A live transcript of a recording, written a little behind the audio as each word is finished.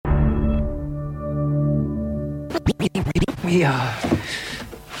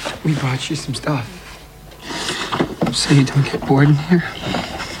We brought you some stuff. So you don't get bored in here.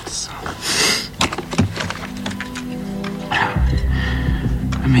 So,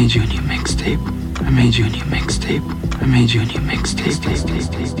 I made you a new mixtape.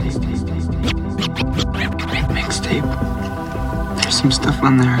 There's some stuff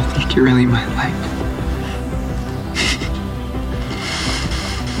on there I think you really might like.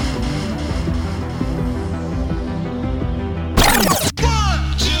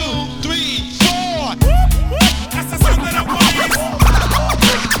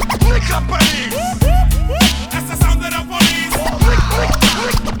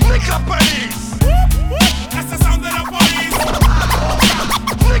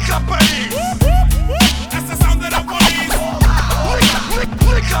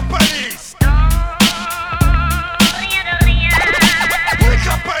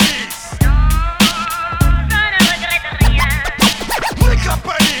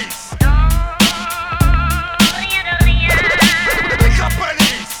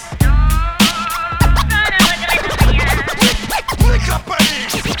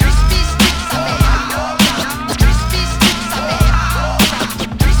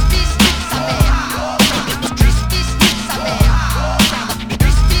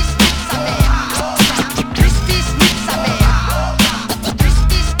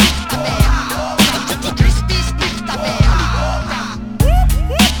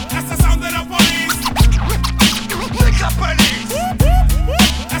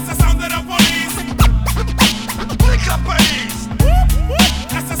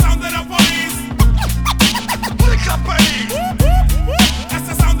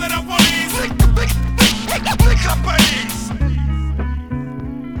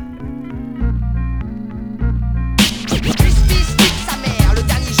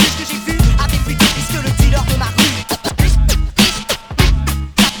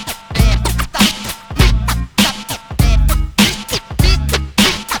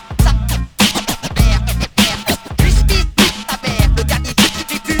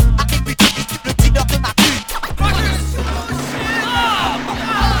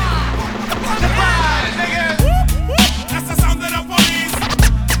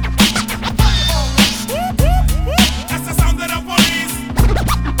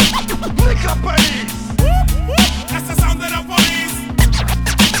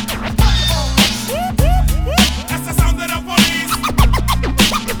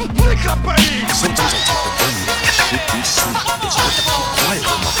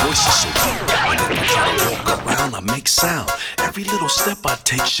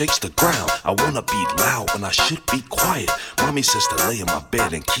 Shakes the ground. I wanna be loud when I should be quiet. Mommy says to lay in my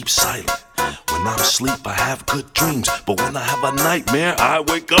bed and keep silent. When I'm asleep, I have good dreams, but when I have a nightmare, I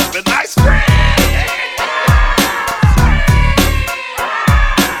wake up and I scream.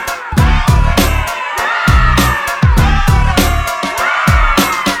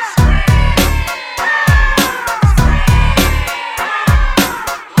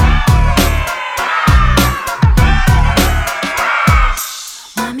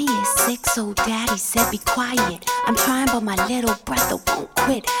 So daddy said be quiet. I'm trying but my little brother won't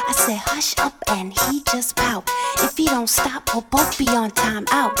quit. I said hush up and he just pout. If he don't stop we'll both be on time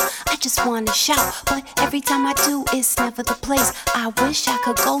out. I just wanna shout, but every time I do it's never the place. I wish I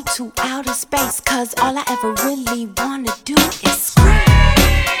could go to outer space, cause all I ever really wanna do is scream.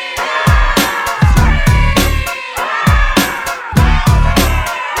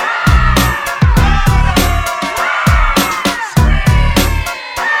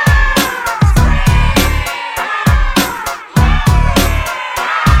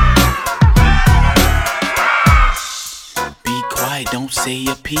 Don't say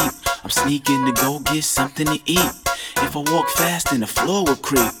a peep, I'm sneaking to go get something to eat. If I walk fast then the floor will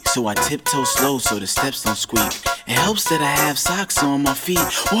creak, so I tiptoe slow so the steps don't squeak. It helps that I have socks on my feet.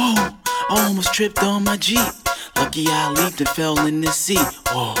 Whoa, I almost tripped on my Jeep. Lucky I leaped and fell in the seat.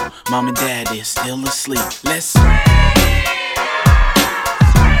 Whoa, mom and dad is still asleep. Let's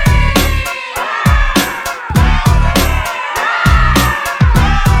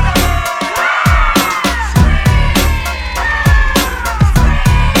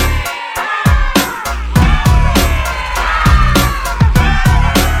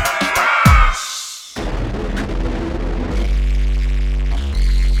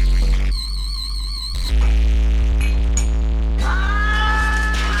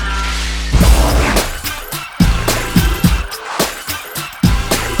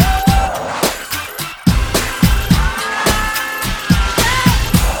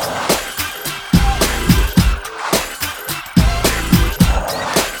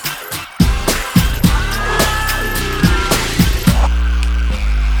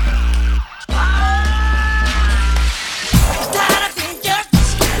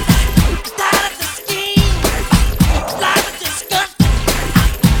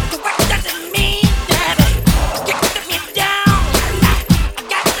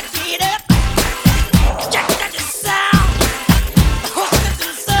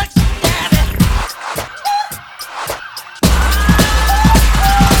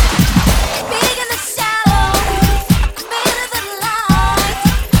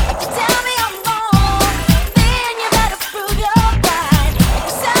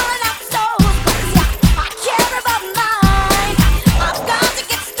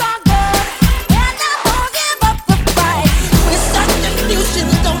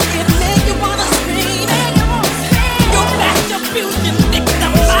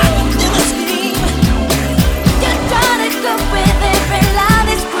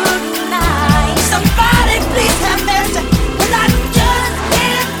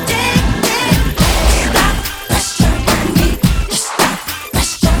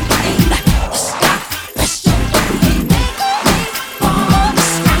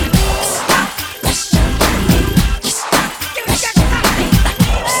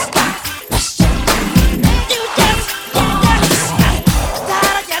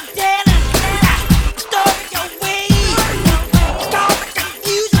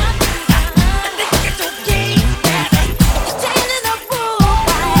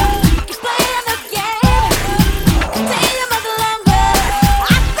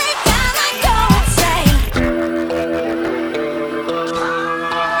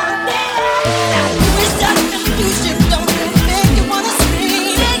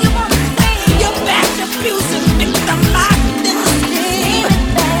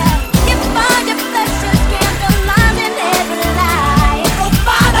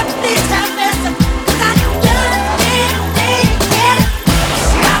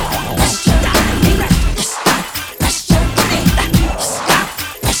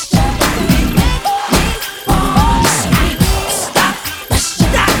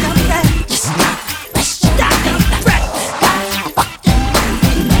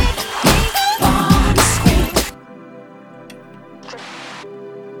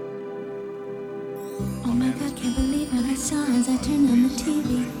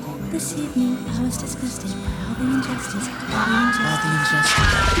This evening I was disgusted by all the injustice, all the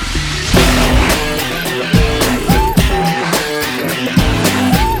injustice.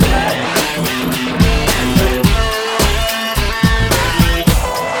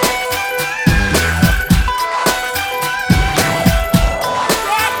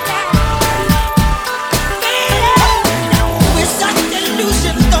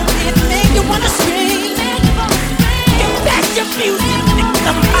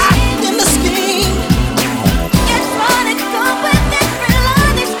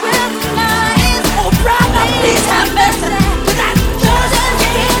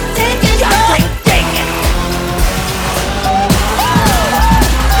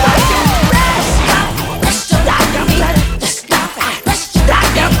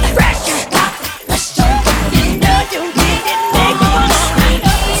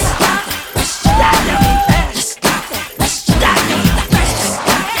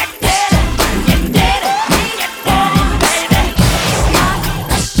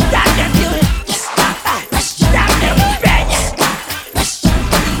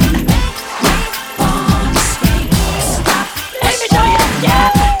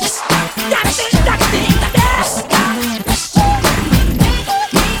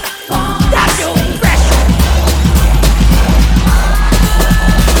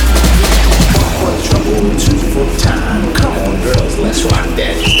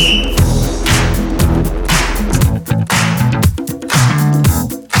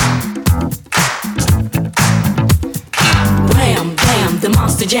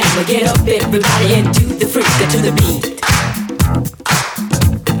 Get up, everybody, and do the freak to the beat.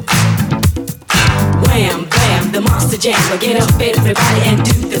 Wham, bam, the monster jam. Get up, everybody, and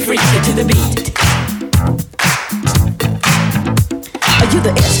do the freak to the beat. You're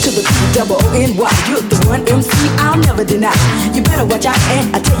the S to the B-double-O-N-Y. You're the one MC I'll never deny. You better watch out,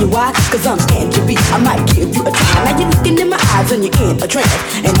 and I tell you why. Cause I'm Angie B. I might give you a try. Now you're looking in my eyes and you're in a trance.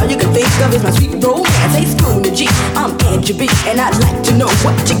 And all you can think of is my sweet romance. Hey, Spoon and G, I'm Angie B. And I'd like to know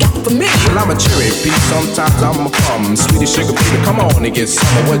what you got for me. Well, I'm a cherry pea, sometimes I'm a plum. Sweetie sugar baby, come on and get some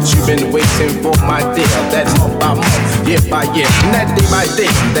of what you've been waiting for, my dear. That month by month, year by year, and that day by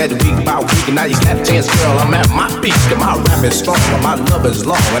day, that week by week. And now you got a chance, girl, I'm at my peak. And my rap is strong, and my love is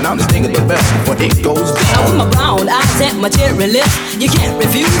long. And I'm the thing of the best before it goes down. Now with my brown eyes and my cherry lips, you can't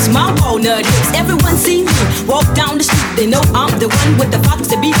refuse my walnut hips. Everyone see me walk down the street, they know I'm the one with the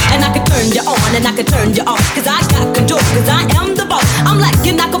foxy beat. And I can turn you on and I can turn you off, cause I got control, cause I am the boss. I'm like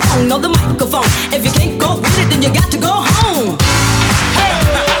an acapone on the microphone. If you can't go with it, then you got to go home.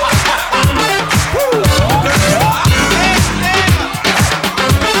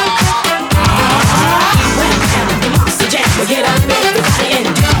 Get up, everybody, and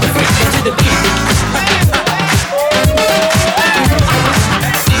do the freak to the beat.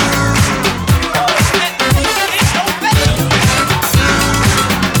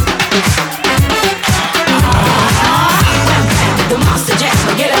 The monster jam.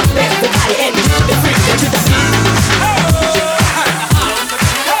 Get up, everybody, and do the freak to the beat.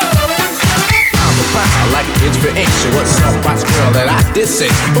 Like inspiration, what's up, watch girl that I did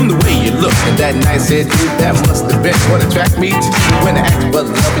say. From the way you look and that nice head dude, that must have been what attracted me to you. When I asked for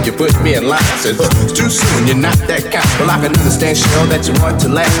love and you put me in line, I said, it's too soon, you're not that kind. Well, I can understand, Cheryl, that you want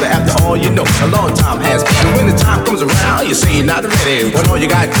to last, but after all, you know, a long time has passed. When the time comes around, you say you're not ready. When all you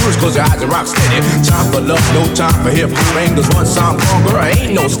gotta do is close your eyes and rock steady. Time for love, no time for hip-hop. Ain't cause one song wrong, girl, I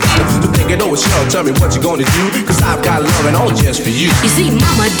ain't no style. So think it over, Cheryl, tell me what you gonna do, cause I've got love and all just for you. You see,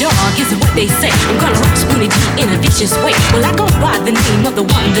 mama dog is what they say. I'm gonna rock Spoonie G in a vicious way. Well, I go by the name of the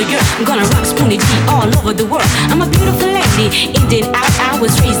Wonder Girl. I'm gonna rock Spoonie G all over the world. I'm a beautiful lady, in and out. I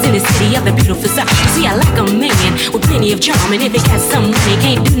was raised in the city of the beautiful South. You see, I like a man with plenty of charm, and if he got some money,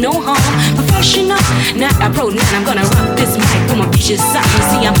 can't do no harm. Professional, not a pro. Now I'm gonna rock this mic from a vicious side. You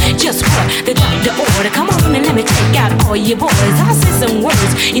see, I'm just what the doctor ordered. Come on and let me take out all your boys. I say some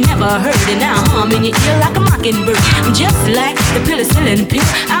words you never heard, and now hum in your ear like a mockingbird. I'm just like the penicillin pill.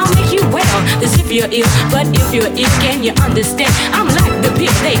 I'll make you well, as if you're ill. But if you're ill, can you understand? I'm like the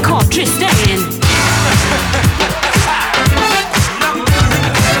pill they call Tristan.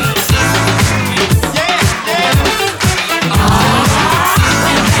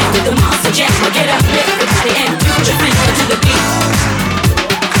 With the monster jam, get up, everybody, and do your thing to the beat.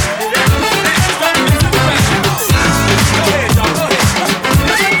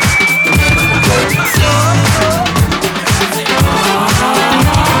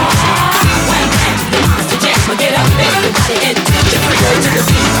 Get up, everybody, and do your thing to the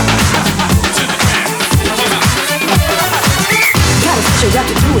beat.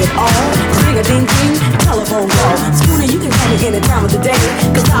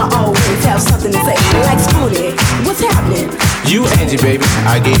 cause I always have something to say. Like Spoonie, what's happening? You, Angie, baby,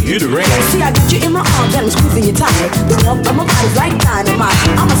 I gave you the ring. See, I got you in my arms and I'm squeezing you tight. The warmth of my body's like dynamite.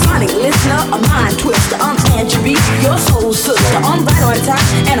 I'm a sonic listener, a mind twister. I'm Angie B, your soul sister. I'm right on time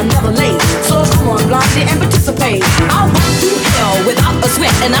and I'm never late. So come on, Blondie, and participate. I walk through hell without a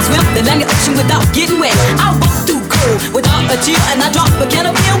sweat, and I swim the Atlantic Ocean without getting wet. I walk through cold without a tear, and I drop a can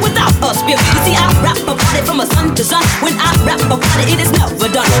of beer without a spill. You see, I rap a party from a sun to sun. When I rap a party, it is never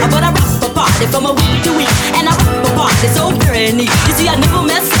done. But I rap a party from a week to week, and I rap a party so very neat. You see, I never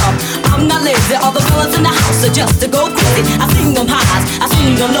mess up. I'm not lazy. All the fellas in the house are just to go crazy. I sing them highs, I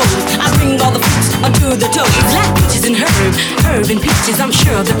sing them lows. I bring all the fruits unto the toes. Black peaches and herb and peaches. I'm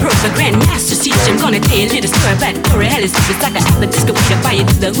sure of the pearl, the grandmaster's teach. I'm gonna tell you a little story about Corey Ellis. It's like the apple disco with a fire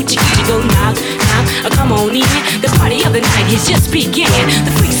to the hoochie coochie. Go now, come on in. The party of the night has just began.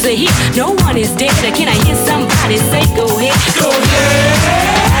 The freaks are here, no one is dead. Can I hear somebody say, go ahead? Go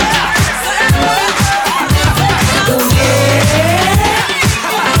ahead. Go ahead.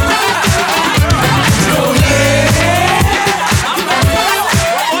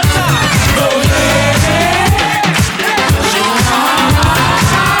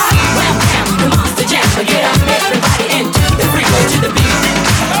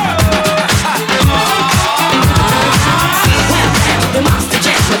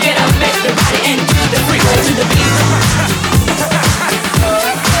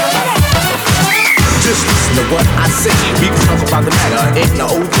 What I say, we can talk about the matter in the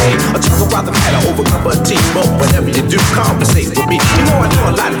old day, or talk about the matter over cup of tea. But whatever you do, conversate with me. You know I know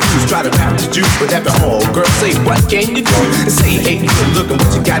a lot of dudes try to rap to you, but after all, girl, say what can you do? And say you ain't good looking,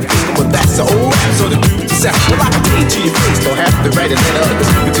 what you got thinking, well that's the old rap. So the dude says, well I can tell you to your face, don't have to write a letter. To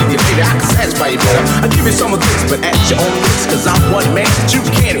speak it to you later, I can satisfy you better. I give you some of this, but at your own risk, cause I'm one man that you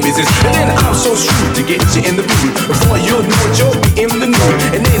can't resist. And then I'm so shrewd to get you in the mood. Before you'll know it, you'll be in the mood.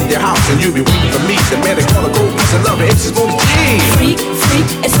 And in the house, and you'll be waiting for me. The man they call a gold piece of love, and it's just Spoonie G. Freak,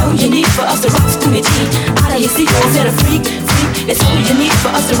 it's all you need for us to rock Spoonie G. Out of your seat, I said a freak, it's all you need for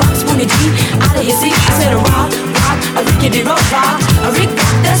us to rock Spoonie G. Out of your seat, I said a rock, a rickety rock, a rick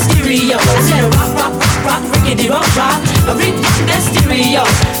rock that stereo. I said a rock, rickety rock, a rick rock that stereo.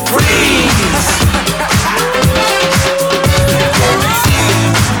 Freeze!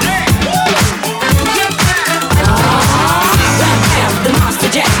 The monster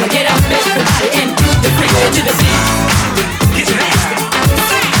jam, get up everybody and do the freak to the beat. Get your hands up.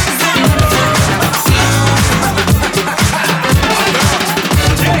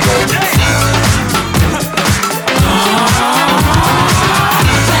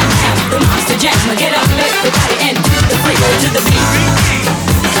 The monster jam, get up everybody and do the freak to the beat.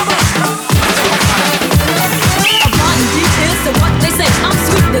 So what they say, I'm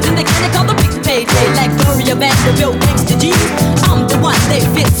sweeter than the candy called the big payday. Like Gloria Vanderbilt next to Jesus, I'm the one they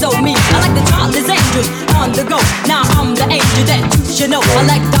fit so mean. I like the Charlie's Angels on the go. Now I'm the angel that you should know. I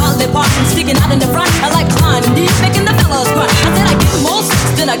like Dolly Parton sticking out in the front. I like Blondie making the fellas grunt. I said I get more sex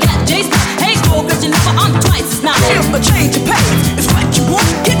than I got Jason. Hey, go, cause you never, I'm twice as nice. If a change of pace is what you want,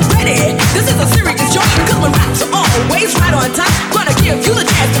 get ready. This is a serious joint, cause my raps are always right on time. Gonna give you the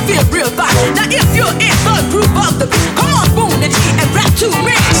chance to feel real fine. Now if you're in the groove of the beat, come on, Spoonie G and rap to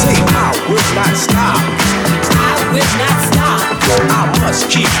me. Say I will not stop. I will not stop. I must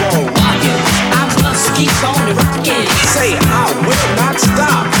keep on rocking. I must keep on rocking. Say I will not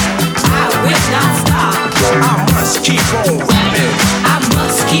stop. I will not stop. I must keep on rapping. I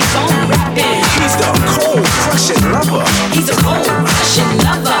must keep on rapping. He's the cold crushing lover. He's a cold Russian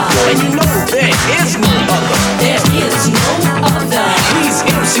lover. And you know there is no other. There is no other. He's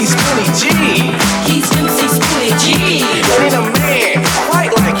MC Spoonie G. He's MC Spoonie G. Ain't a man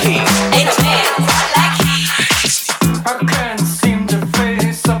quite like he. Ain't a man quite like he. I can't seem to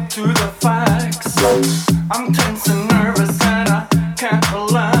face up to the facts. I'm tense and nervous and I can't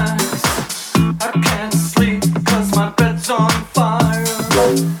relax. I can't sleep cause my bed's on fire.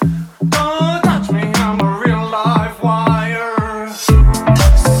 Don't touch me, I'm a real live wire.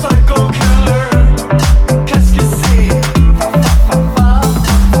 Psycho killer,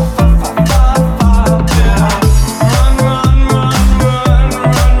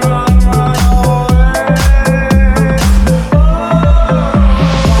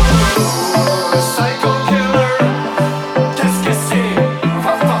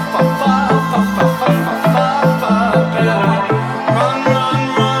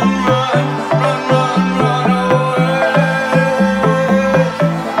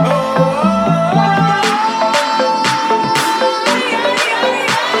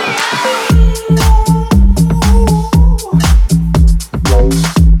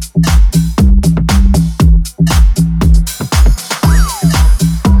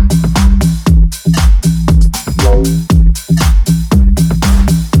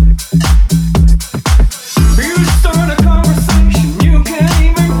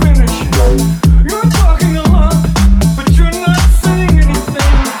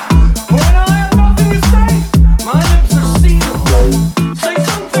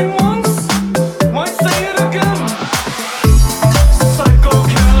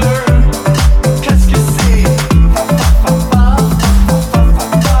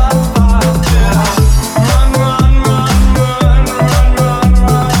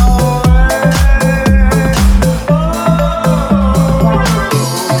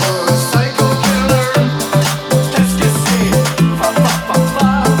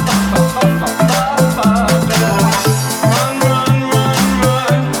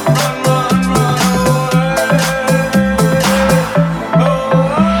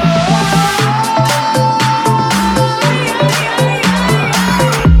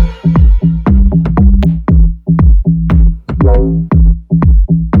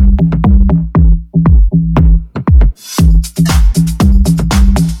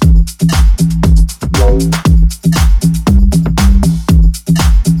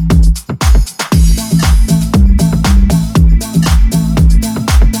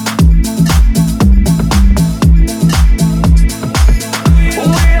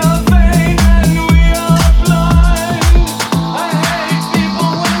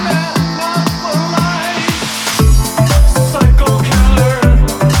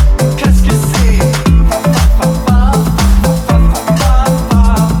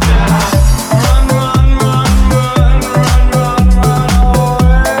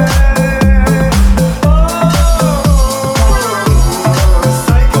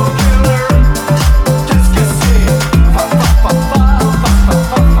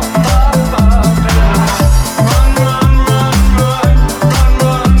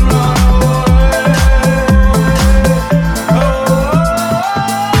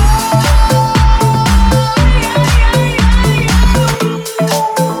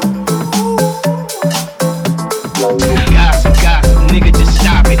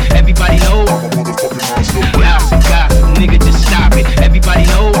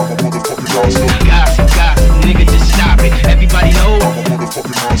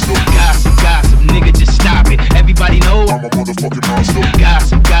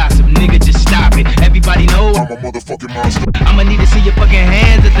 I'ma need to see your fucking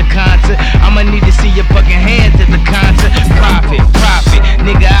hands at the concert. I'ma need to see your fucking hands at the concert. Profit,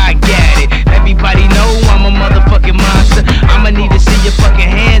 nigga, I got it. Everybody know I'm a motherfucking monster. I'ma need to see your fucking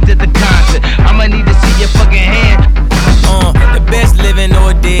hands at the concert. I'ma need to see your fucking hands. The best living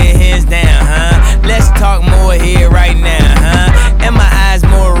or dead, hands down, huh? Let's talk more here right now, huh? And my eyes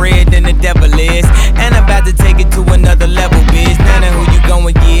more red than the devil is. And I'm about to take it to another level, bitch. None of who you gon'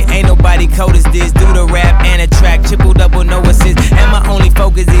 get, ain't nobody cold as this. Do the rap and a track, triple double, no assist. And my only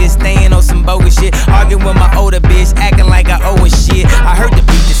focus is staying on some bogus shit. Arguing with my older bitch, acting like I owe her shit. I heard the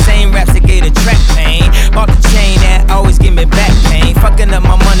beat, the same raps that gave the track pain. Bought the chain that always give me back pain. Fucking up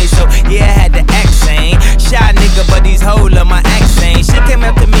my money, so yeah, I had to act sane. Shy nigga, but these hoes love my accent. She came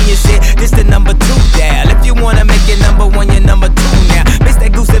up to me and said, this the number 2 dial. If you wanna make it number 1, you're number 2 now. Bitch,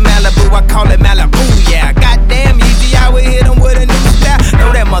 that goose in Malibu, I call it Malibu, yeah. Goddamn easy, I would hit him with a new style.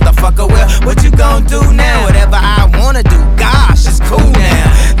 Know that motherfucker well, what you gon' do now? Whatever I wanna do, gosh, it's cool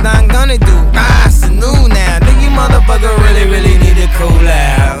now. Now I'm gonna do, it's new now. Do you motherfucker really need to cool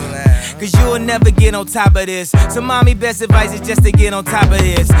out? Cause you'll never get on top of this. So mommy, best advice is just to get on top of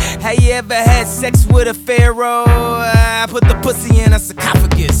this. Have you ever had sex with a pharaoh? I put the pussy in a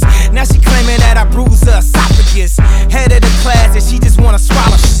sarcophagus. Now she claiming that I bruised her esophagus. Head of the class and she just wanna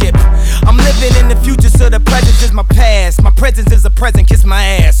swallow shit. I'm living in the future, so the present is my past. My presence is a present, kiss my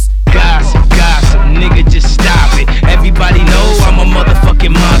ass. Gossip, nigga, just stop it. Everybody know I'm a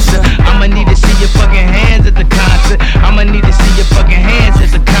motherfucking monster. I'ma need to see your fucking hands at the concert. I'ma need to see your fucking hands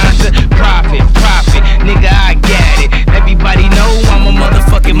at the concert. Profit, nigga, I got it. Everybody know I'm a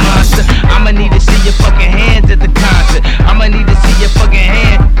motherfucking monster. I'ma need to see your fucking hands at the concert. I'ma need to see your fucking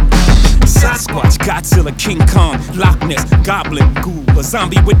hands. Sasquatch, Godzilla, King Kong, Loch Ness, Goblin, Ghoul, a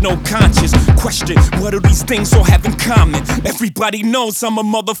zombie with no conscience. Question, what do these things all have in common? Everybody knows I'm a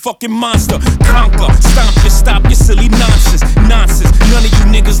motherfucking monster. Conquer, stop your silly nonsense. None of you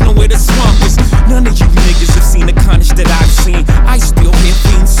niggas know where the swamp is. None of you niggas have seen the carnage that I've seen. I still hear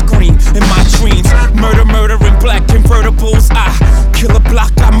fiends scream in my dreams. Murder in black convertibles. I kill a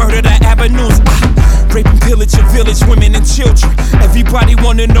block, I murder the avenues. I rape and pillage your village, women and children. Everybody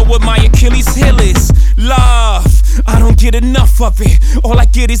wanna know what my Achilles heel is. Love, I don't get enough of it. All I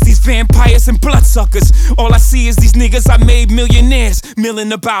get is these vampires and bloodsuckers. All I see is these niggas I made millionaires,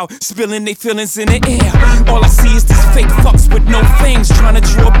 milling about, spilling their feelings in the air. All I see is these fake fucks with no fangs, trying to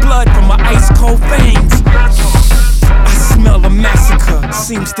draw blood from my ice cold veins. I smell a massacre,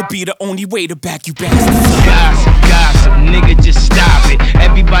 seems to be the only way to back you bastards. Gossip, nigga, just stop it.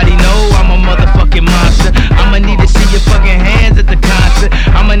 Everybody know I'm a motherfucking monster. I'ma need to see your fucking hands at the concert.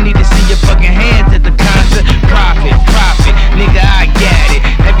 I'ma need to see your fucking hands at the concert. Profit, nigga, I got it.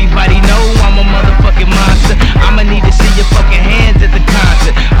 Everybody know I'm a motherfucking monster. I'ma need to see your fucking hands at the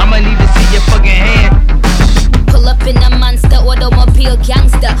concert. I'ma need to see your fucking hands. Pull up in a monster automobile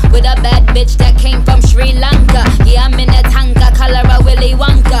gangster with a bad bitch that came from Sri Lanka. Yeah, I'm in a tanka, color a Willy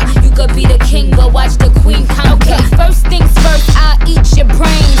Wonka. You could be the king, but watch the queen conquer. Okay, first things first, I'll eat your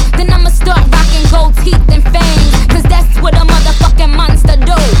brains. Then I'ma start rocking gold teeth and fangs. Cause that's what a motherfucking monster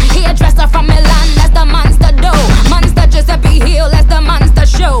do. Hairdresser from Milan, that's the monster do. Monster Giuseppe Hill, that's the monster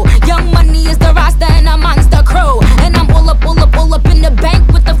show. Young Money is the roster and a monster crew. And I'm all up in the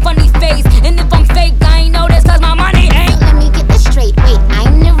bank with a funny face. And if I'm fake, I ain't know this cause my money ain't. So let me get this straight, wait,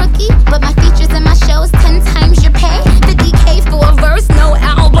 I'm the rookie, but my features and my shows 10 times your pay. 50K for a verse, no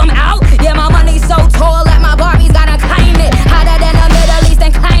album out. Yeah, my money's so tall that my Barbie's gotta climb it. Hotter than the Middle East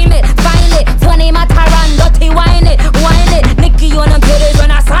and climb it, find it. 20 my Tyron, dirty wine it. Nicky on them titties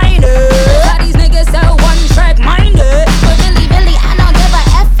when I sign it. How these niggas sell one track minded. But really, I don't give a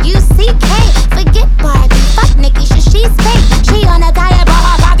F-U-C-K. Forget Barbie, fuck Nikki, she's fake. She on a diet, but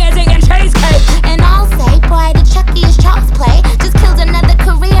her pockets eating cheesecake. And I'll say, boy, the Chucky is child's play. Just killed another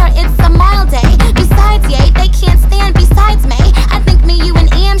career, it's a mild day. Besides, yay, they can't stand besides me. I think me, you,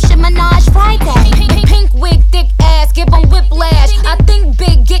 and Am should menage Friday. Pink wig, thick ass, give them whiplash. I think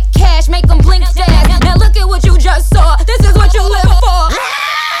big, get cash, make them blink fast. Now look at what you just saw, this is what you live for.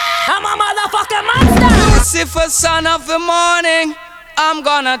 I'm a motherfucking monster. Lucifer, son of the morning, I'm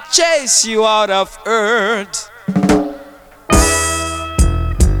gonna chase you out of earth.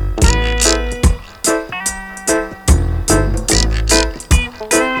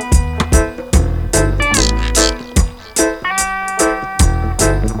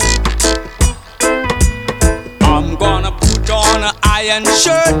 I'm gonna put on an iron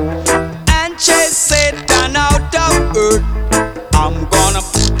shirt and chase Satan out of earth. I'm gonna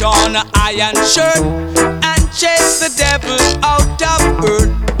put on an iron shirt and chase the devil out of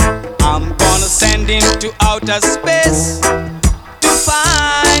earth. I'm gonna send him to outer space to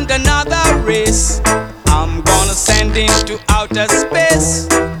find another race. I'm gonna send him outer space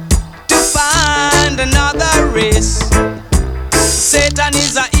to find another race. Satan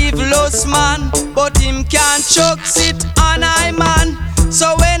is a evilous man, but him can't choke sit on I man.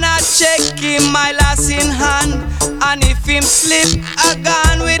 So when I check him, my lass in hand, and if him slip, I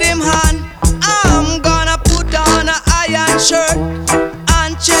gone with him hand. I'm gonna put on a iron shirt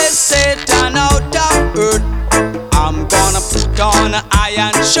and chase Satan out of earth. I'm gonna put on an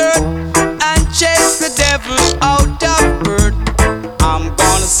iron shirt and chase the devil out of earth. I'm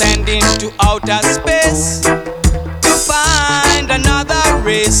gonna send him to outer space to find another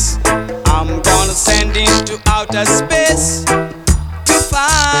race. I'm gonna send him to outer space to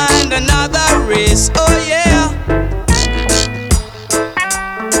find another race. Oh yeah.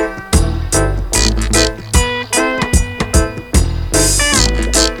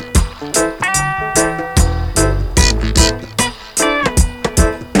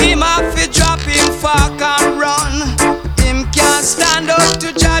 Him have to drop him fork and run. Him can't stand up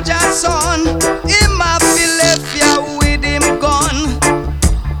to judge a son. Him have to left ya with him gun,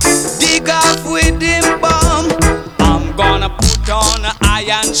 dig off with him bomb. I'm gonna put on an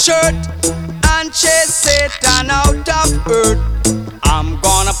iron shirt and chase Satan out of earth. I'm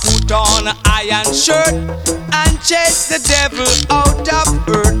gonna put on an iron shirt and chase the devil out of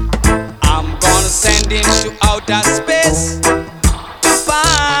earth. I'm gonna send him to outer space to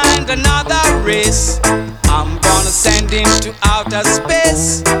find another race. I'm gonna send him to outer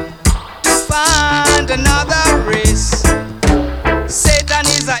space to find another race. Satan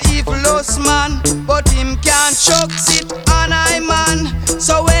is a evilous man, but him can't choke sit on I man.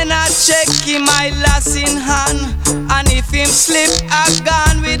 So when I check him, I lass in hand, and if him slip, I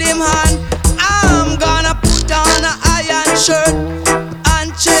gone with him hand. I'm gonna put on an iron shirt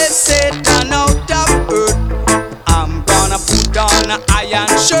and chase Satan out of earth. I'm gonna put on an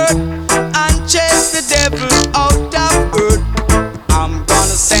iron shirt and chase the devil out of earth. I'm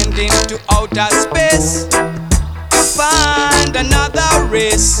gonna send him to outer space to find another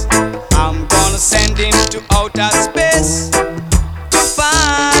race. I'm gonna send him to outer space to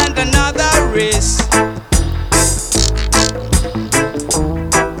find another race.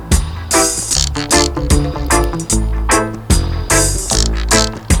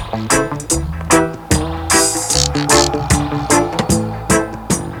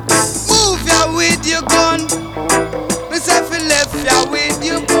 Move ya with your gun. Miss if you left ya with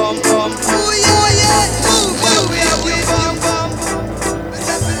your bum bum. Ooh yeah yeah. Move ya with your bum. Miss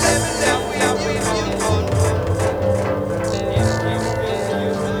if you left ya with your gun.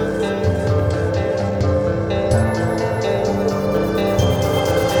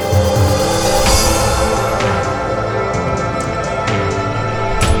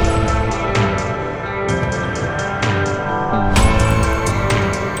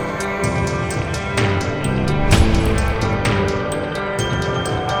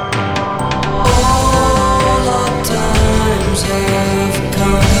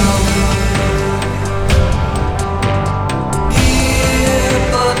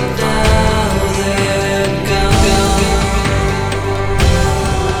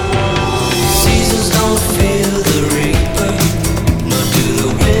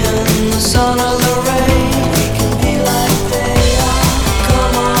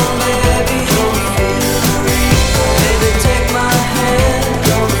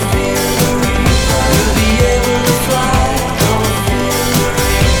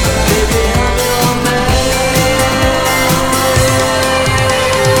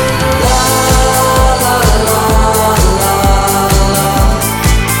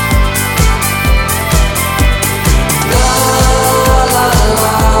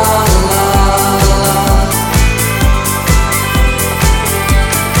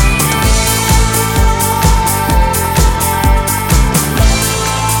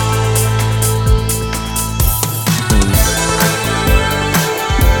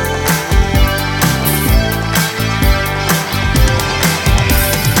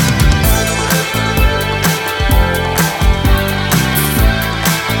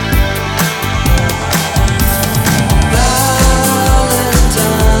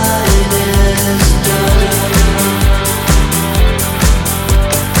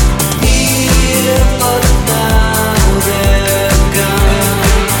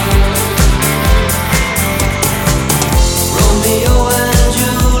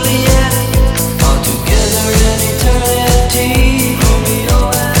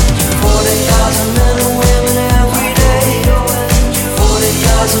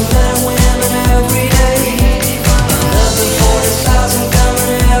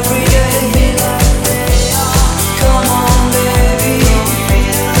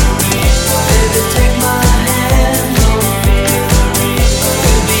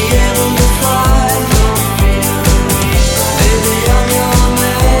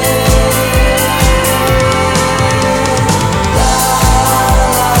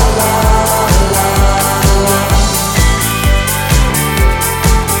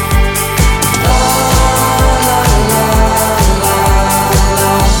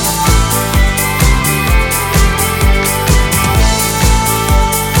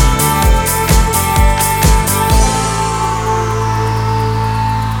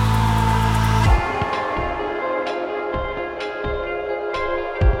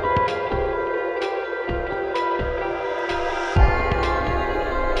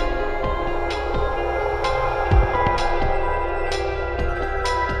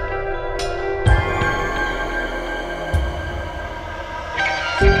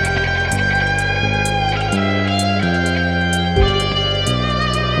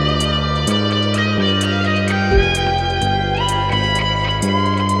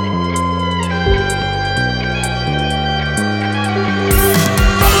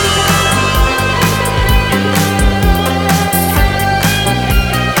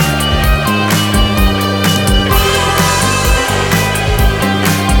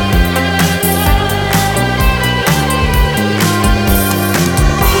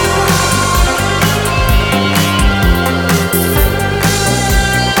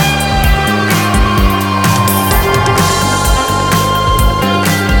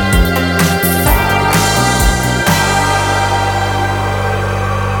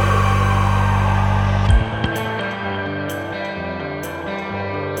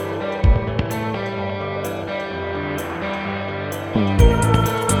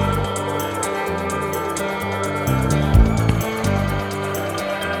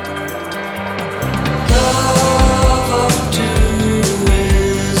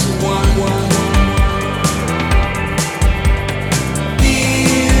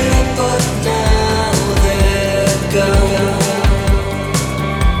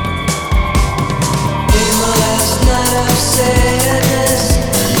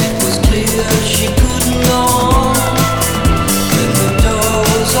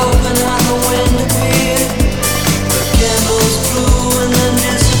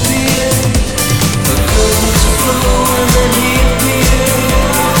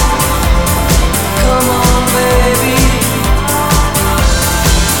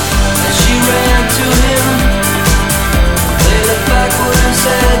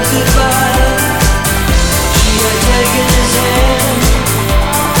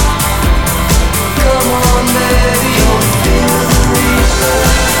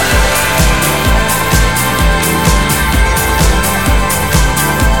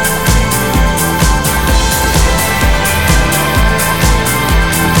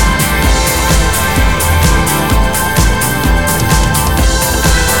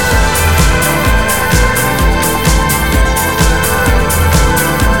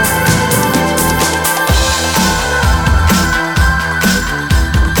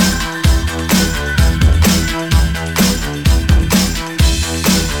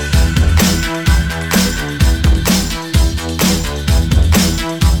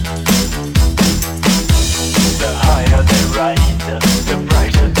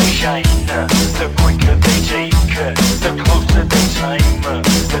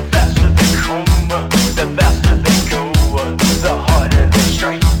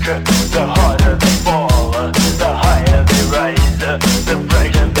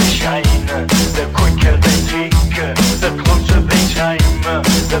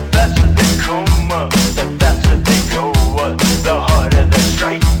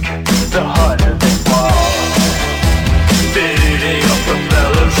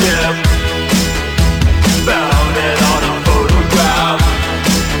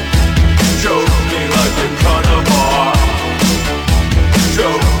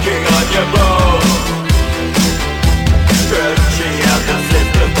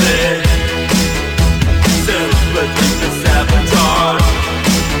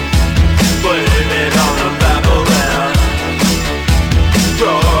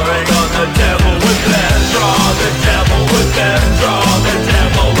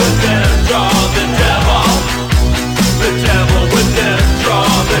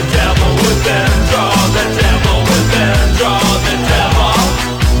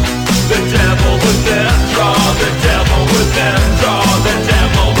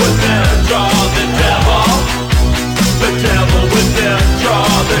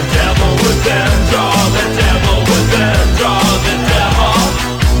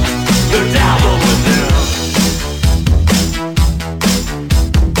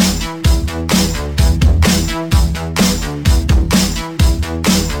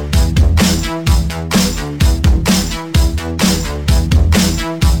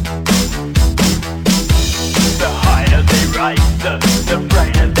 the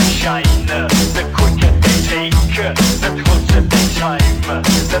brighter they shine, the quicker they take, the closer they time,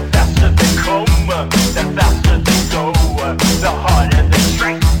 the faster they come, the faster they go, the harder they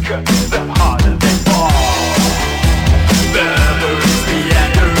strike, the harder they fall. Memories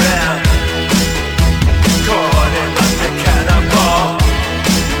meander around, caught in like a cannonball,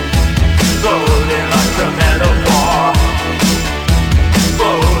 floating like a metaphor,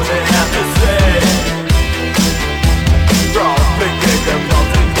 floating at the sea. Raw figures of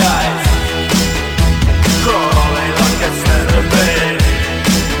melting guys, crawling like a centipede.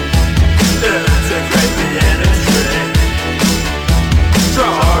 Integrate the industry,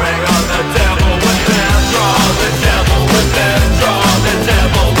 drawing on the devil within. Draw the devil within. Draw the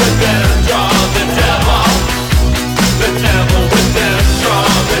devil within. Draw the devil. The devil within. Draw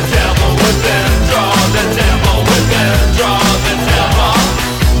the devil within. Draw the devil within. Draw the devil.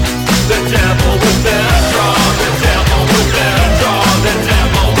 The devil within. Draw the devil within. Draw the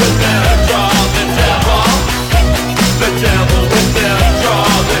devil within. Draw the devil. The devil within. Draw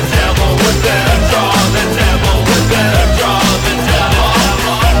the devil within. Draw the devil within. Draw the devil.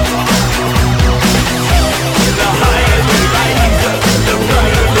 The higher we rise, the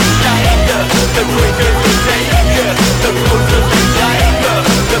brighter we shine, the quicker we take, the closer we climb,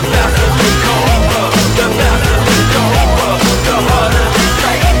 the faster we come, the faster we go, the harder we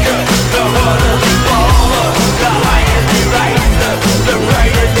strike, the harder we fall. The higher we rise, the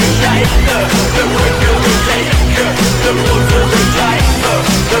brighter we shine, the quicker we take, the closer we climb,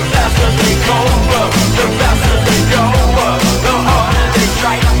 the faster we come, the faster we go, the harder they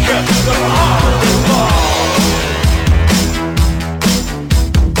strike, the harder they fall.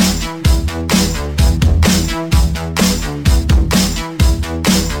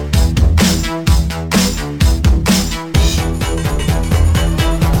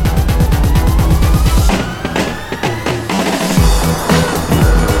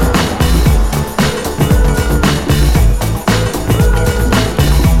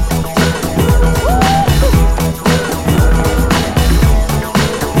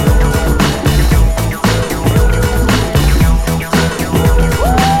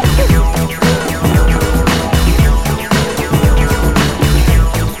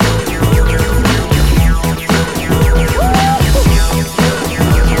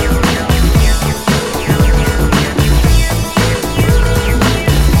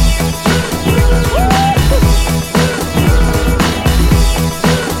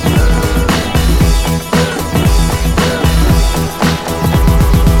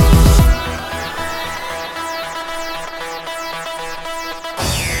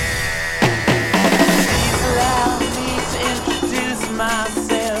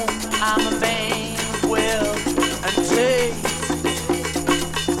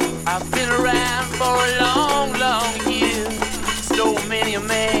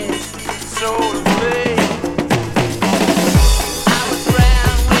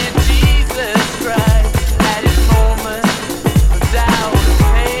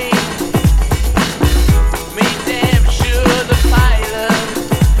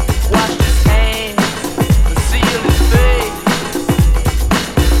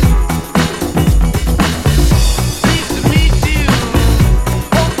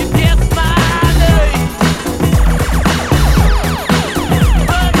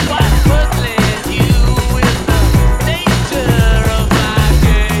 But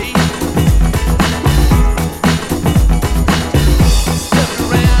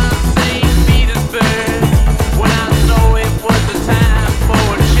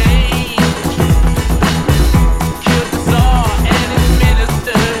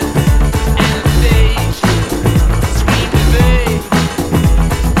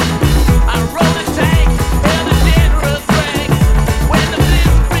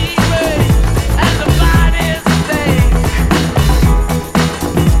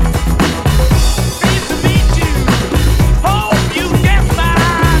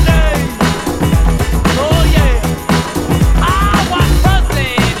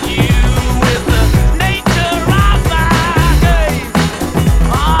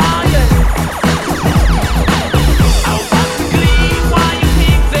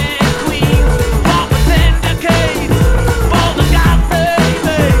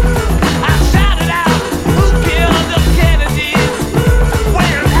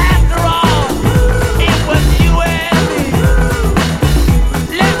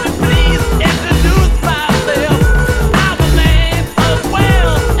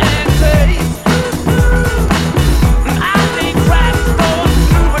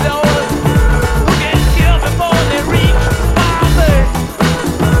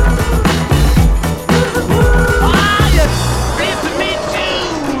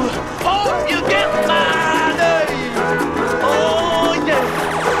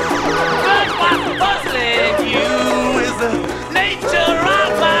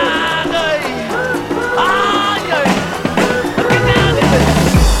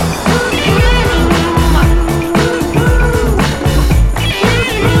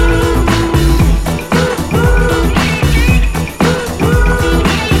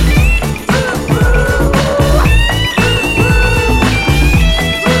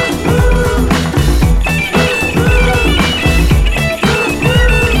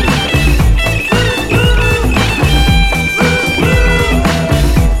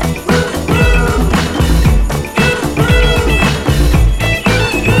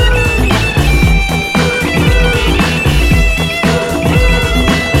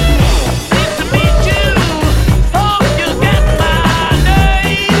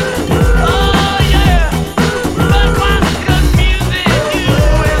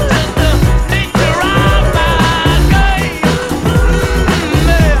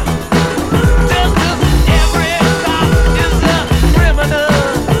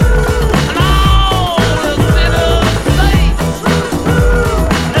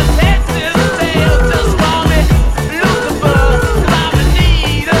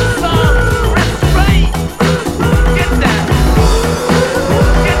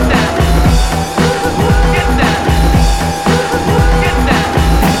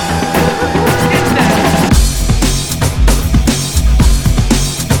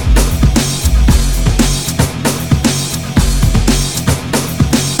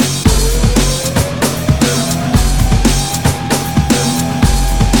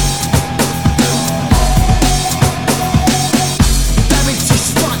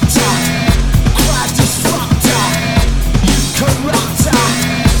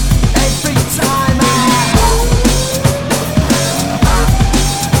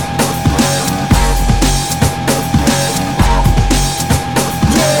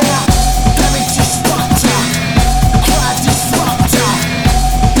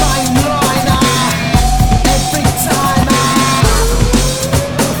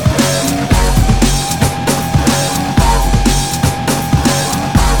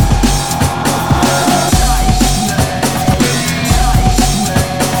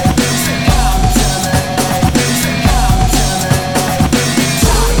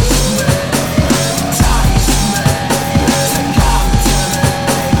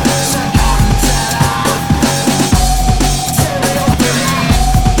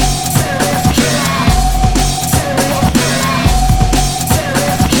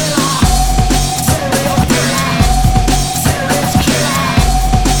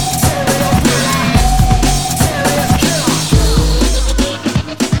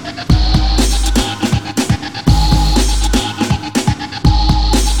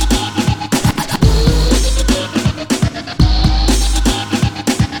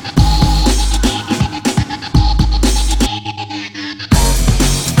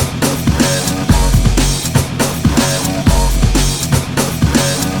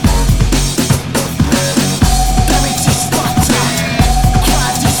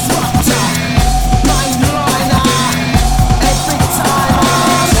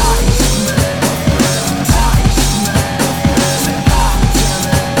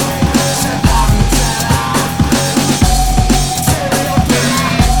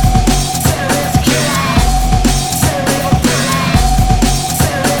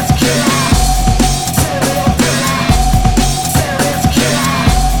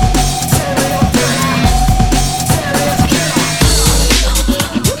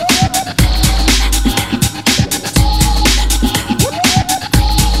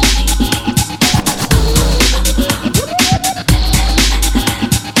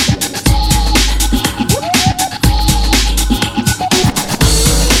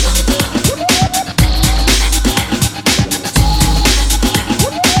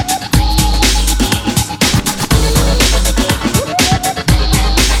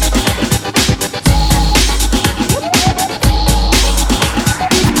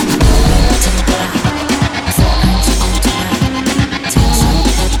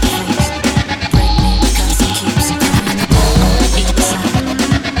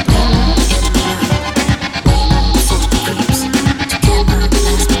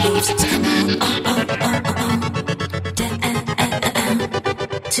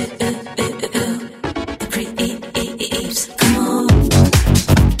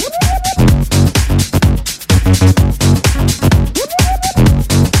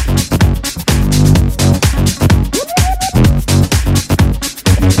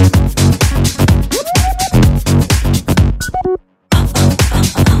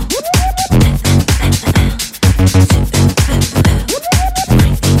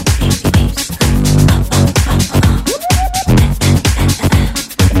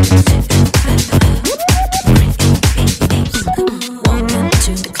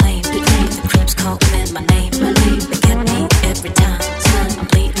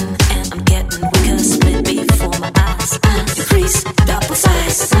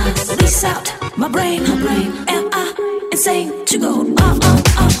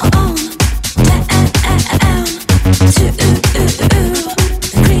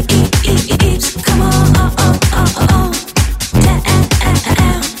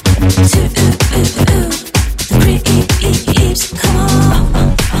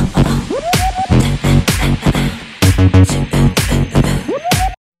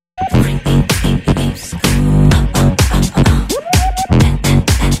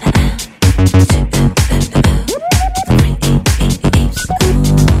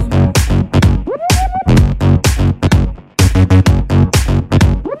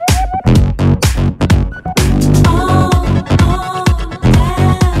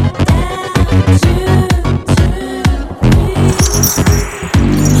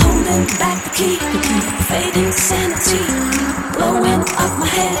key, fading sanity, blowing up my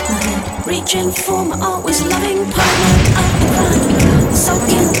head, reaching for my always loving partner. Up and crime,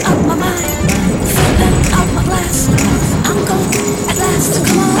 soaking up my mind, filling up my glass. I'm gone at last.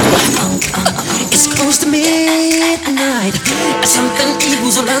 Come on, it's close to midnight. Something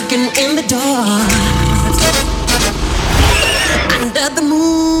evil's lurking in the dark. Under the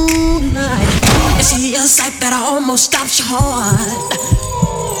moonlight, I see a sight that almost stops your heart.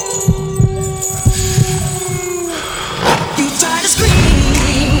 You try to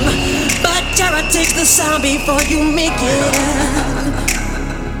scream, but terror takes the sound before you make it.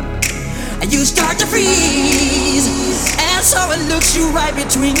 And you start to freeze, and so it looks you right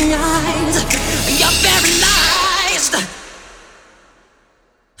between the eyes. You're paralyzed,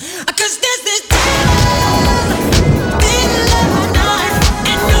 'cause there's this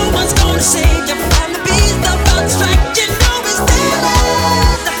save you from the beast about to strike. You know it's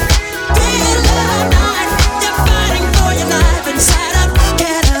daylight. Night. You're fighting for your life inside a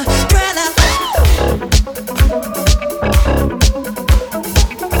caterpillar.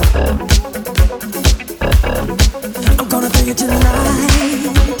 I'm gonna bring it to life.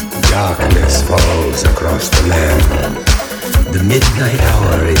 Darkness falls across the land. The midnight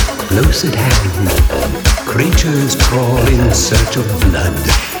hour is close at hand. Creatures crawl in search of blood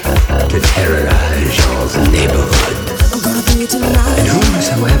to terrorize your neighborhood. And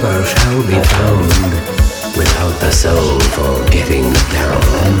whosoever shall be found without the soul for getting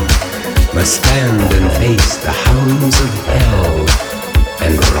down must stand and face the hounds of hell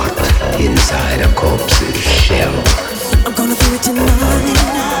and rot inside a corpse's shell. I'm gonna do it tonight.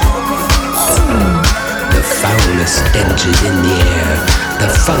 The foulest stench is in the air, the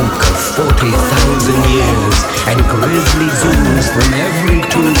funk of 40,000 years, and grisly ghouls from every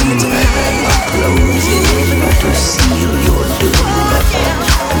tomb are closing in to seal your doom.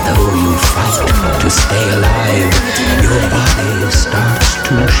 And though you fight to stay alive, your body starts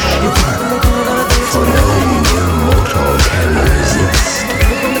to shiver, for no mere mortal can resist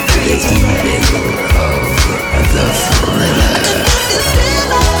the evil of the thriller.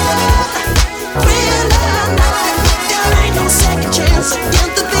 Second chance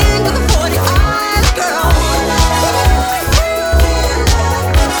against the thing with the 40 eyes, girl.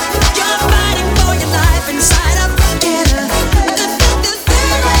 You're fighting for your life inside a theater.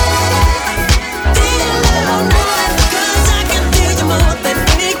 Feel all night, 'cause I can feel you more than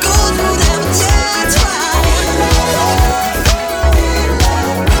any good.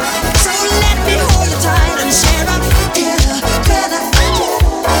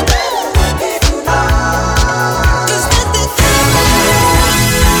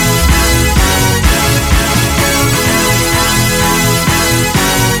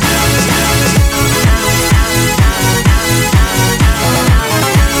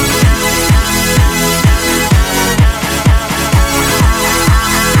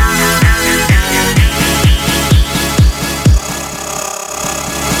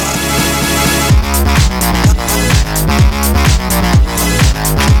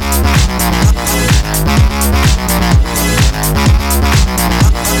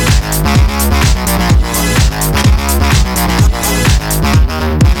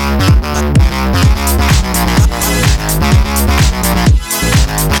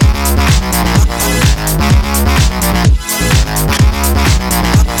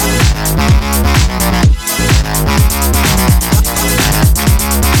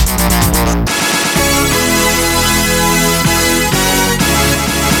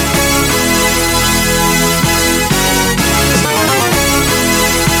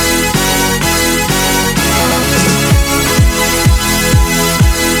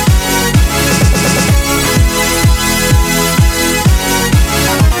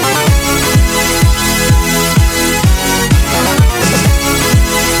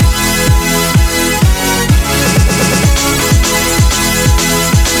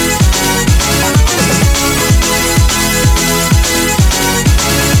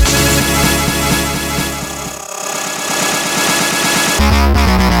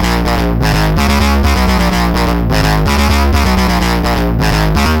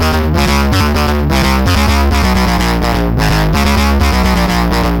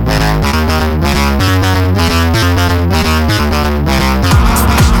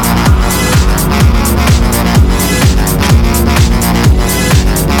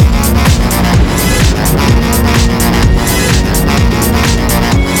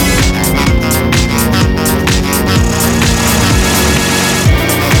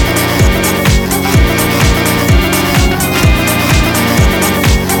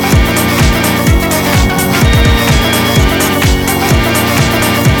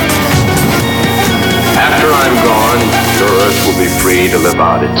 to live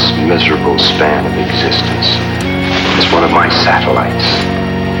out its miserable span of existence as one of my satellites.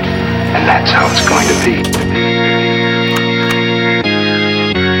 And that's how it's going to be.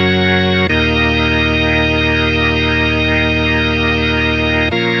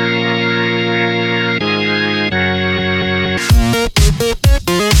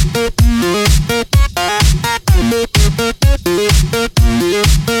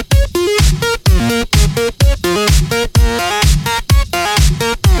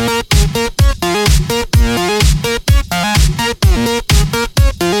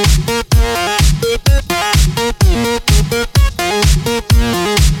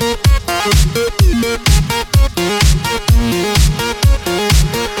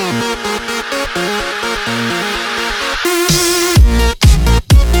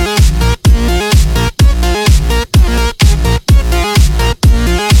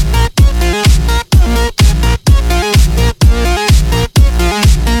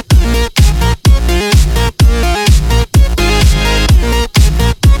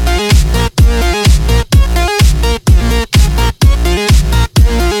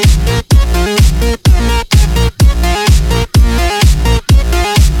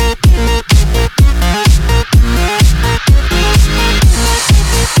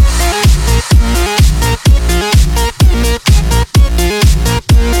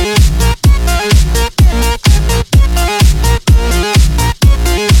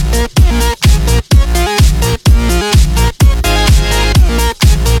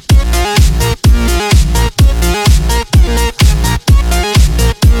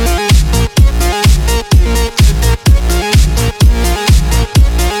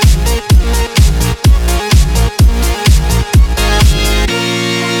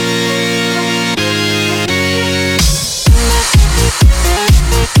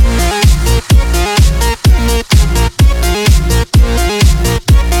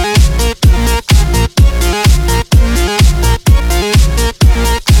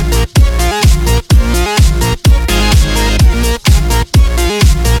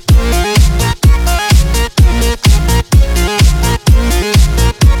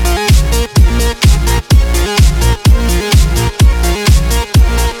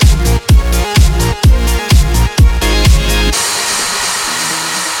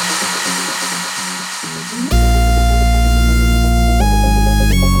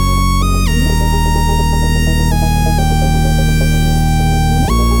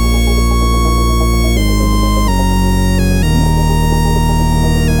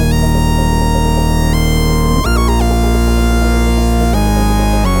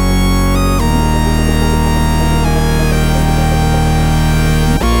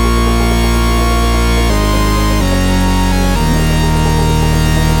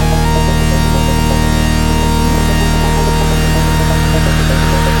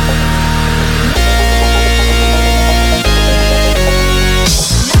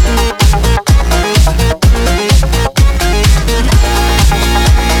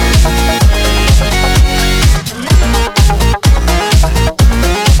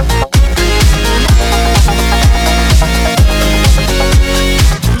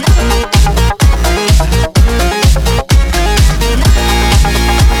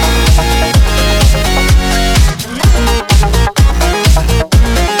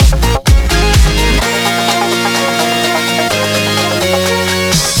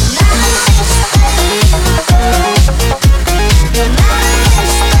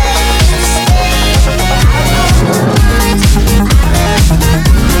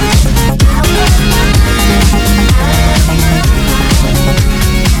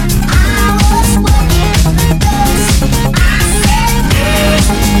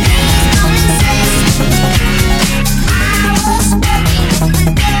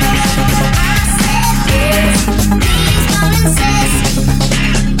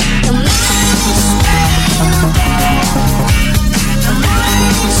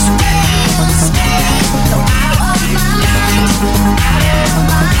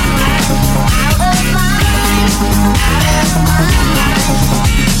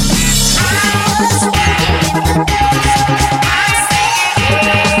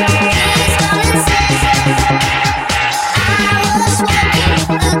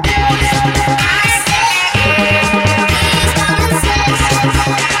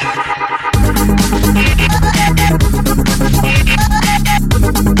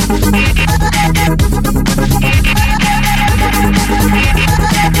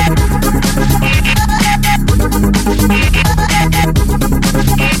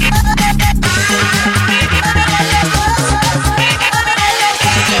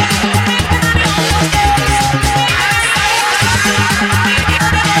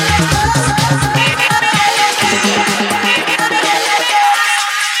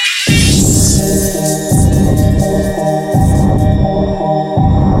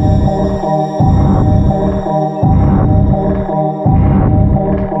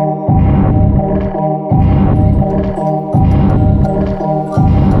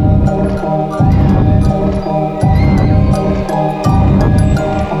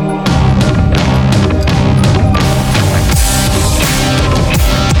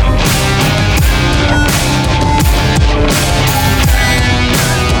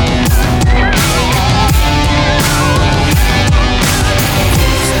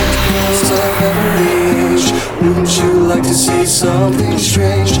 Wouldn't you like to see something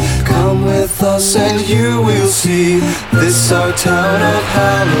strange? Come with us and you will see. This our town of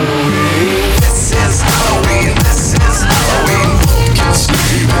Halloween. This is Halloween, this is Halloween. Pumpkin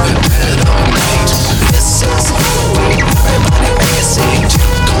sleep in the dead of night. This is Halloween, everybody make a scene.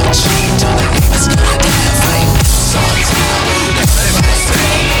 Trick or treat till the neighbors can't fight. This our town, everybody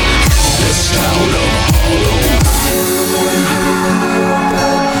sing. This town of Halloween.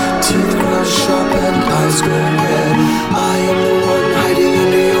 Teeth grow sharp and eyes grow red. I am the one hiding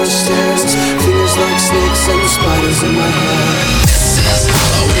under your stairs. Fingers like snakes and spiders in my hair. This is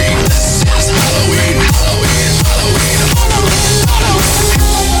Halloween, this is Halloween, Halloween, Halloween,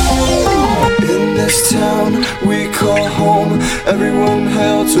 Halloween. In this town we call home, everyone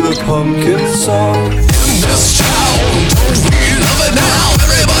hail to the pumpkin song. In this town, don't we love it now?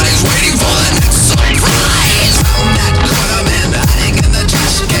 Everybody's waiting for the next surprise. That corner man hiding in the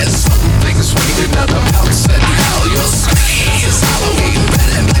trash can. Something's waiting at the house and hell you'll scream. It's Halloween,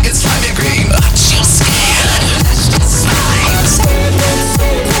 red and black and slimy green. But you're scared, that's just fine.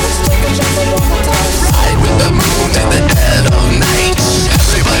 Ride with the moon in the dead of night.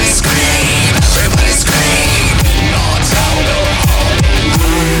 Everybody scream, everybody scream. In our town of Halloween.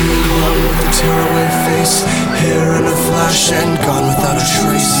 With a tearaway face, hair in a flash and gone without a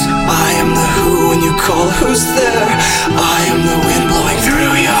trace. I am the who when you call, who's there? I am the wind blowing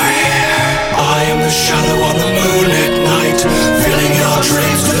through your hair. I am the shadow on the moon at night, filling your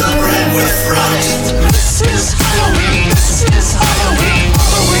dreams to the brim with fright. This is Halloween, this is Halloween,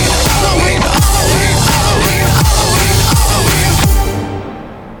 Halloween, Halloween, Halloween, Halloween, Halloween, Halloween.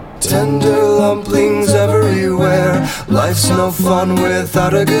 Tender lumplings everywhere. Life's no fun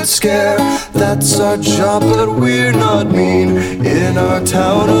without a good scare. That's our job, but we're not mean. In our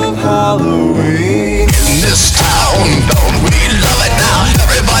town of Halloween. In this town, don't we